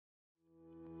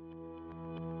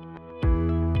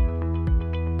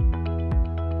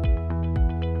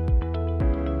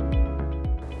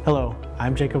Hello,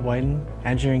 I'm Jacob Wighton,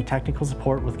 Engineering Technical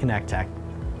Support with ConnectTech.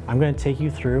 I'm going to take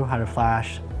you through how to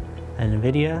flash an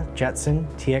NVIDIA Jetson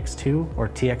TX2 or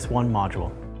TX1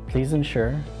 module. Please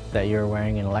ensure that you're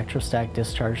wearing an electrostatic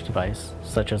discharge device,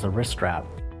 such as a wrist strap,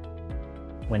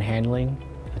 when handling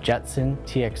the Jetson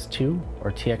TX2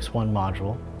 or TX1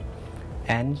 module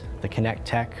and the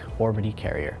ConnectTech Orbitty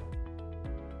Carrier.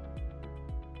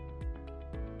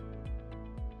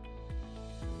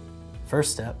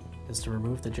 First step is to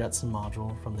remove the Jetson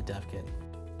module from the DevKit.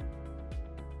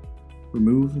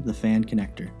 Remove the fan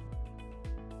connector.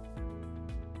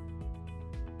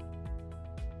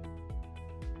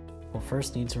 We'll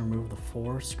first need to remove the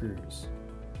 4 screws.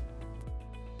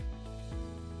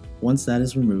 Once that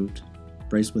is removed,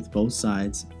 brace with both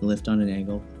sides and lift on an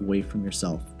angle away from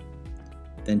yourself.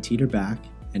 Then teeter back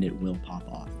and it will pop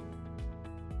off.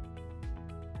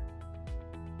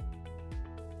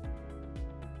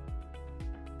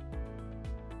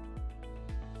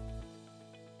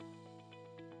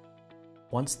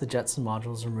 Once the Jetson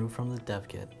module is removed from the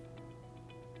DevKit,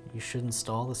 you should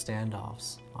install the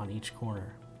standoffs on each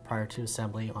corner prior to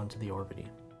assembly onto the Orbitty.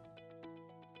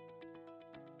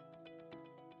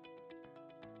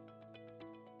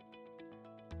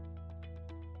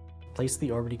 Place the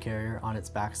Orbitty carrier on its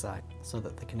backside so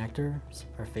that the connectors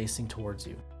are facing towards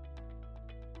you.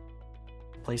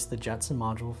 Place the Jetson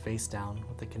module face down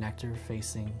with the connector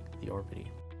facing the Orbitty.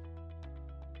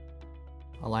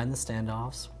 Align the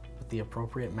standoffs with the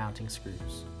appropriate mounting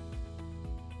screws.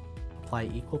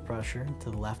 Apply equal pressure to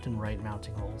the left and right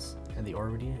mounting holes, and the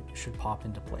Orbitty should pop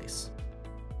into place.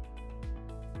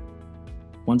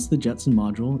 Once the Jetson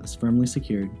module is firmly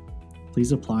secured,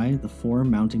 please apply the 4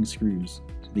 mounting screws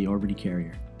to the Orbitty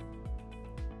carrier.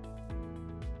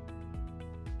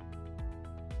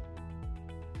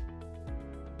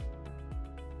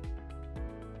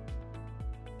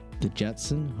 The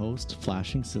Jetson host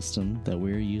flashing system that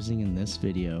we're using in this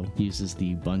video uses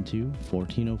the Ubuntu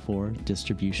 14.04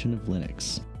 distribution of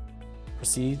Linux.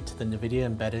 Proceed to the NVIDIA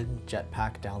embedded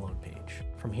Jetpack download page.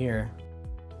 From here,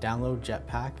 download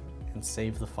Jetpack and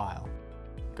save the file.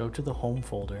 Go to the home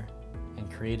folder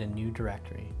and create a new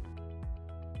directory.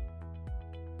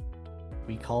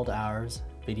 We called ours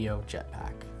Video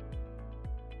Jetpack.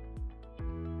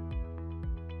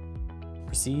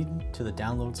 Proceed to the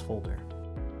Downloads folder.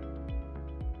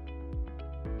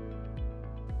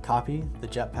 Copy the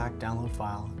Jetpack download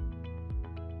file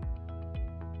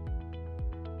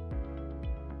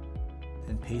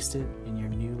and paste it in your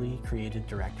newly created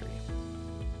directory.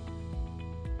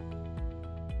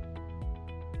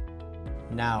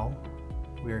 Now,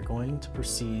 we are going to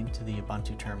proceed to the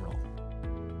Ubuntu terminal.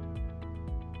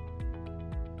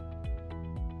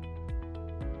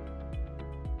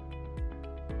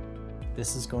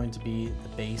 This is going to be the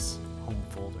base home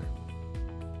folder.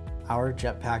 Our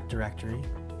Jetpack directory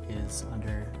is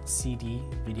under CD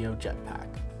Video Jetpack.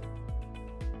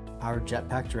 Our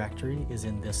Jetpack directory is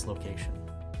in this location.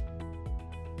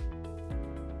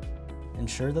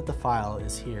 Ensure that the file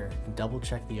is here and double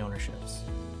check the ownerships.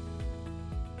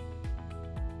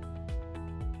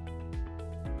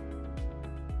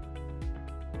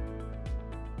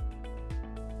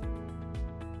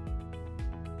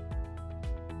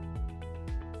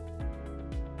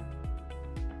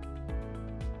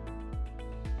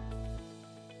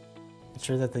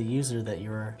 Ensure that the user that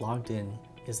you're logged in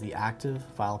is the active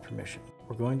file permission.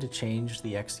 We're going to change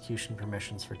the execution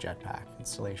permissions for Jetpack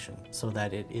installation so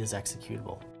that it is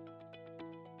executable.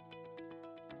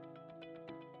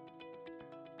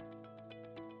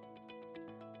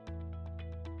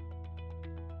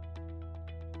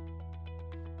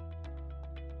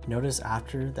 Notice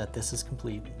after that this is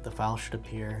complete, the file should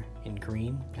appear in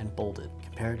green and bolded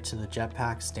compared to the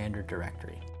Jetpack standard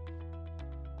directory.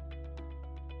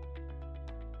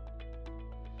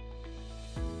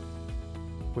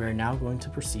 We are now going to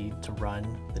proceed to run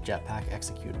the Jetpack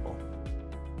executable.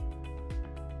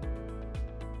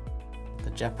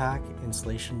 The Jetpack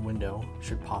installation window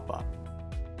should pop up.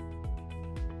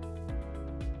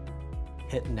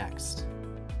 Hit Next.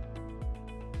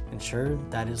 Ensure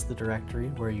that is the directory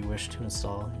where you wish to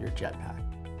install your Jetpack.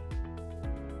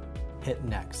 Hit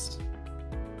Next.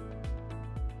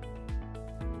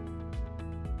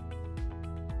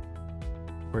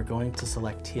 We're going to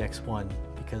select TX1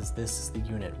 because this is the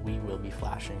unit we will be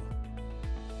flashing.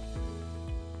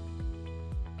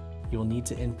 You will need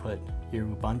to input your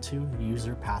Ubuntu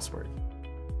user password.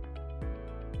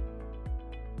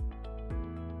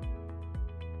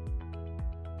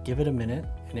 Give it a minute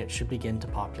and it should begin to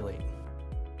populate.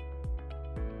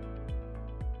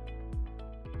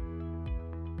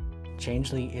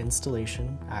 Change the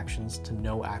installation actions to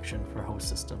no action for host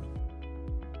system.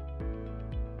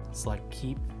 Select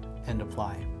Keep and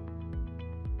Apply.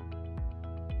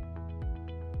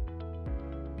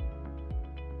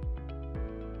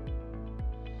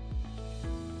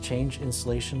 Change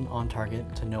installation on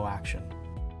target to no action.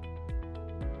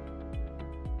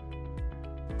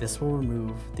 This will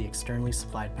remove the externally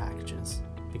supplied packages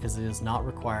because it is not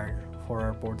required for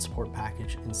our board support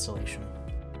package installation.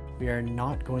 We are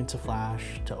not going to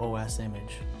flash to OS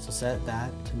image, so set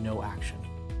that to no action.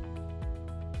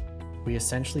 We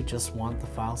essentially just want the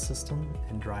file system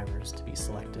and drivers to be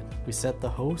selected. We set the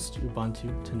host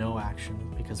Ubuntu to no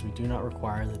action because we do not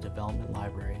require the development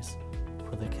libraries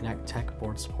for the ConnectTech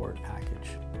board support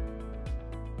package.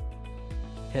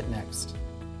 Hit Next.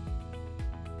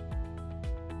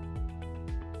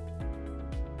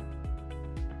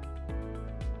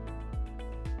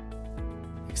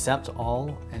 Accept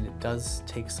all, and it does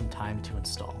take some time to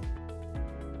install.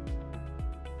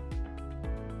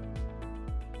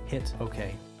 Hit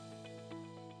OK.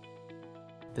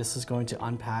 This is going to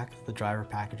unpack the driver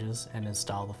packages and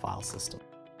install the file system.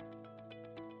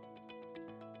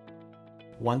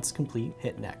 Once complete,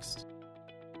 hit Next.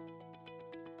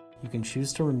 You can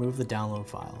choose to remove the download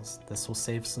files. This will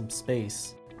save some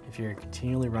space if you're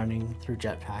continually running through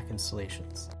Jetpack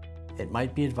installations. It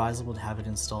might be advisable to have it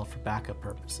installed for backup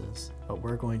purposes, but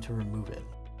we're going to remove it.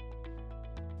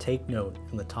 Take note,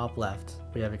 in the top left,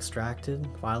 we have extracted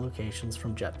file locations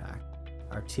from Jetpack.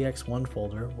 Our TX1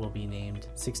 folder will be named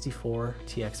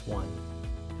 64TX1.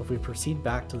 If we proceed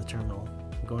back to the terminal,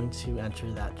 I'm going to enter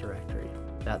that directory.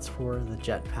 That's for the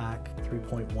Jetpack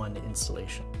 3.1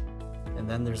 installation. And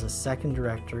then there's a second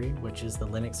directory, which is the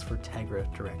Linux for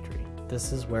Tegra directory.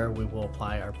 This is where we will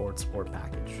apply our board support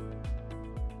package.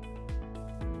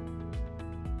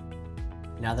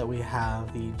 Now that we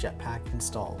have the Jetpack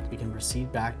installed, we can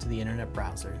proceed back to the internet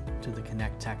browser to the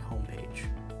ConnectTech homepage.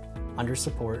 Under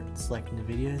Support, select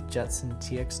NVIDIA Jetson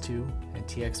TX2 and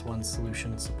TX1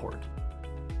 Solution Support.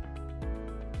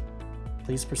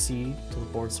 Please proceed to the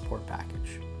board support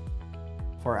package.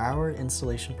 For our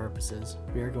installation purposes,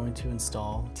 we are going to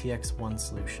install TX1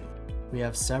 Solution. We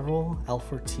have several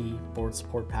L4T board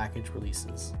support package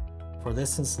releases. For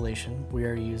this installation, we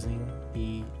are using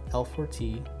the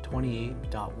L4T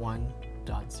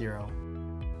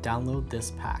 28.1.0. Download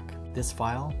this pack. This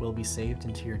file will be saved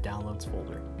into your Downloads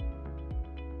folder.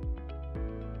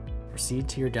 Proceed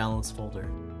to your Downloads folder.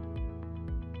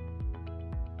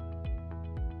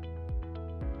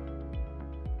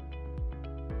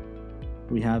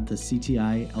 We have the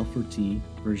CTI L4T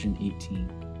version 18.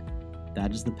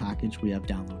 That is the package we have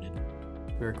downloaded.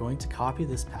 We are going to copy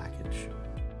this package.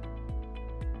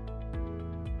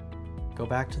 Go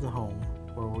back to the home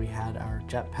where we had our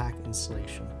Jetpack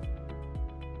installation.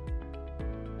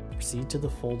 Proceed to the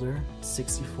folder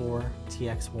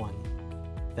 64TX1,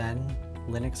 then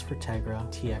Linux for Tegra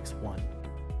TX1.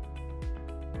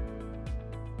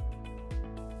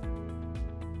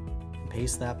 And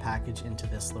paste that package into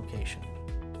this location.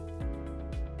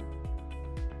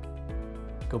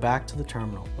 Go back to the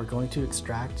terminal. We're going to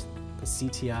extract the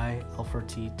CTI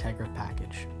L4T Tegra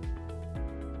package.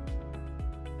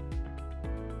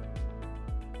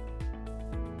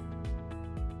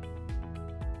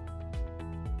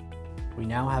 We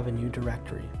now have a new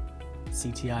directory,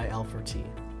 CTI L4T.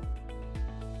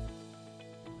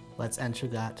 Let's enter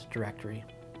that directory.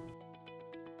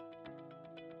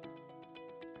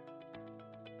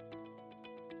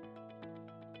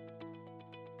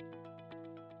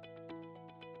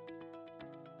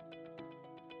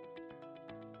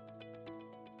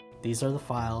 These are the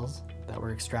files that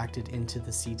were extracted into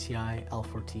the CTI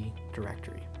L4T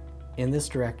directory. In this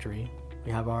directory,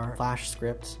 we have our flash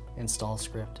script, install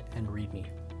script, and README.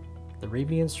 The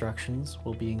README instructions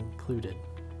will be included,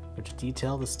 which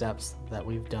detail the steps that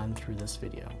we've done through this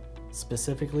video,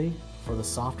 specifically for the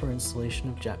software installation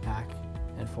of Jetpack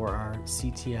and for our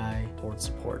CTI board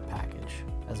support package,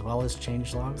 as well as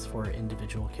changelogs for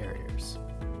individual carriers.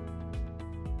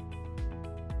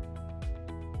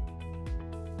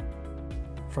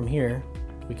 From here,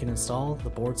 we can install the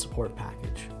board support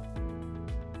package.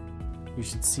 You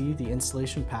should see the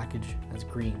installation package as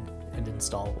green and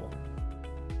installable.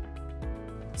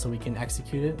 So we can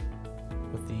execute it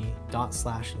with the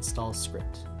 /install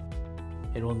script.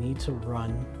 It will need to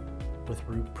run with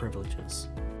root privileges.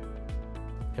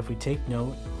 If we take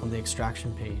note on the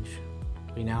extraction page,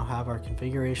 we now have our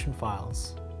configuration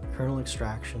files, kernel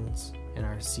extractions, and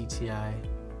our CTI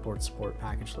board support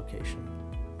package location.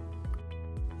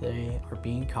 They are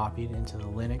being copied into the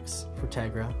Linux for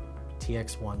Tegra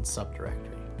TX1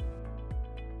 subdirectory.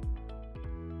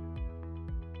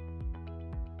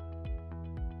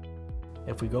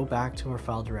 If we go back to our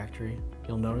file directory,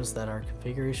 you'll notice that our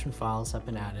configuration files have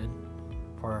been added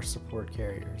for our support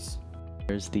carriers.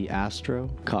 There's the Astro,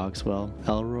 Cogswell,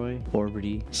 Elroy,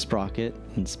 Orbitty, Sprocket,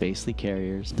 and Spacely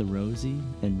carriers, the Rosie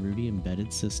and Rudy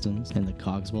embedded systems, and the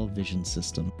Cogswell Vision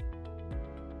system.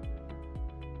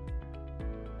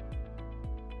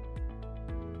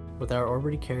 With our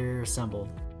Orbitty carrier assembled,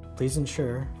 please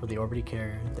ensure for the Orbitty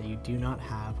carrier that you do not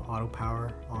have auto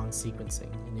power on sequencing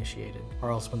initiated,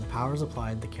 or else when the power is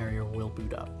applied, the carrier will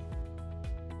boot up.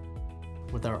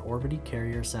 With our Orbitty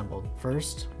carrier assembled,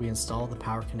 first we install the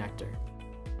power connector.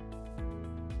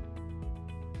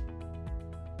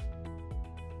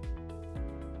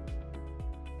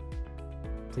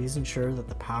 Please ensure that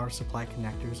the power supply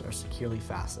connectors are securely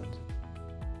fastened.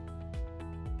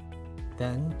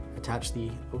 Then attach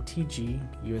the OTG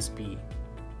USB,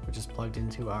 which is plugged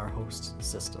into our host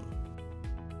system.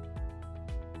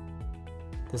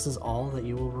 This is all that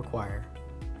you will require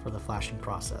for the flashing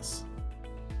process.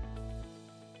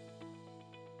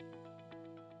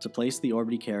 To place the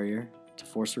Orbitty carrier to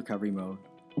force recovery mode,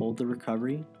 hold the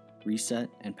recovery, reset,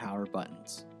 and power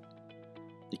buttons.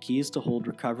 The key is to hold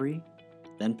recovery,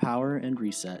 then power and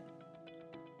reset.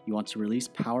 You want to release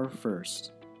power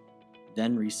first,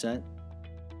 then reset,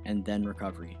 and then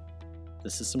recovery. The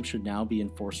system should now be in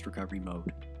forced recovery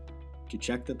mode. To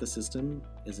check that the system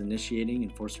is initiating in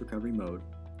forced recovery mode,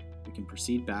 we can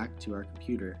proceed back to our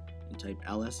computer and type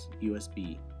ls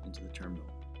USB into the terminal.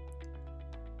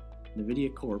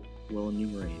 NVIDIA Corp will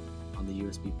enumerate on the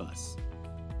USB bus.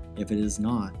 If it is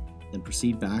not, then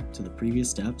proceed back to the previous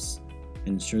steps and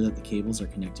ensure that the cables are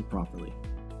connected properly.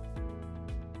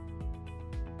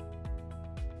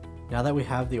 Now that we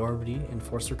have the Orbitty in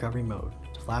forced recovery mode,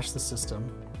 to flash the system,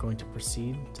 we're going to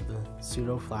proceed to the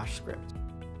sudo flash script.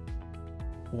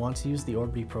 We want to use the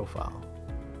Orbitty profile.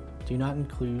 Do not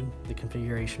include the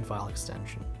configuration file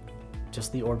extension.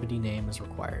 Just the Orbitty name is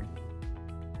required.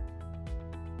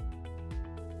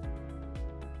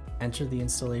 Enter the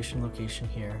installation location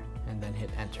here and then hit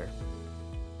enter.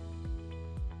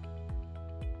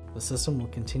 The system will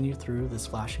continue through this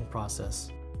flashing process,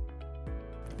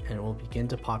 and it will begin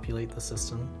to populate the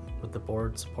system with the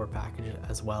board support package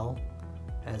as well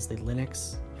as the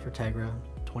Linux for Tegra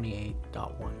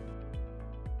 28.1.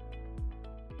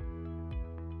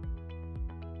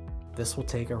 This will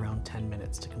take around 10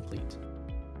 minutes to complete.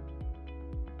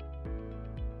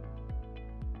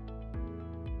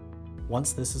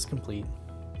 Once this is complete,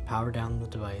 power down the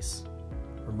device,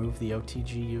 remove the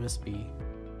OTG USB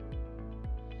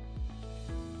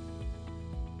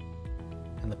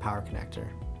and the power connector.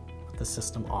 Put the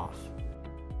system off.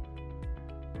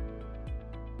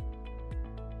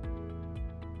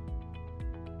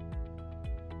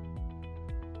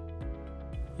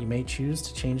 You may choose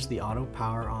to change the auto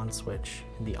power on switch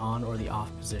in the on or the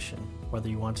off position, whether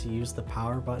you want to use the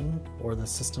power button or the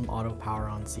system auto power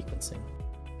on sequencing.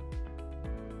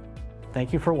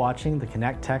 Thank you for watching the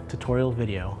Connect Tech tutorial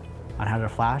video on how to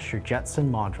flash your Jetson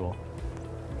module.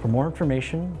 For more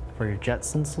information for your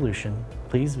Jetson solution,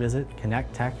 please visit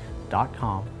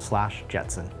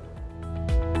connecttech.com/Jetson.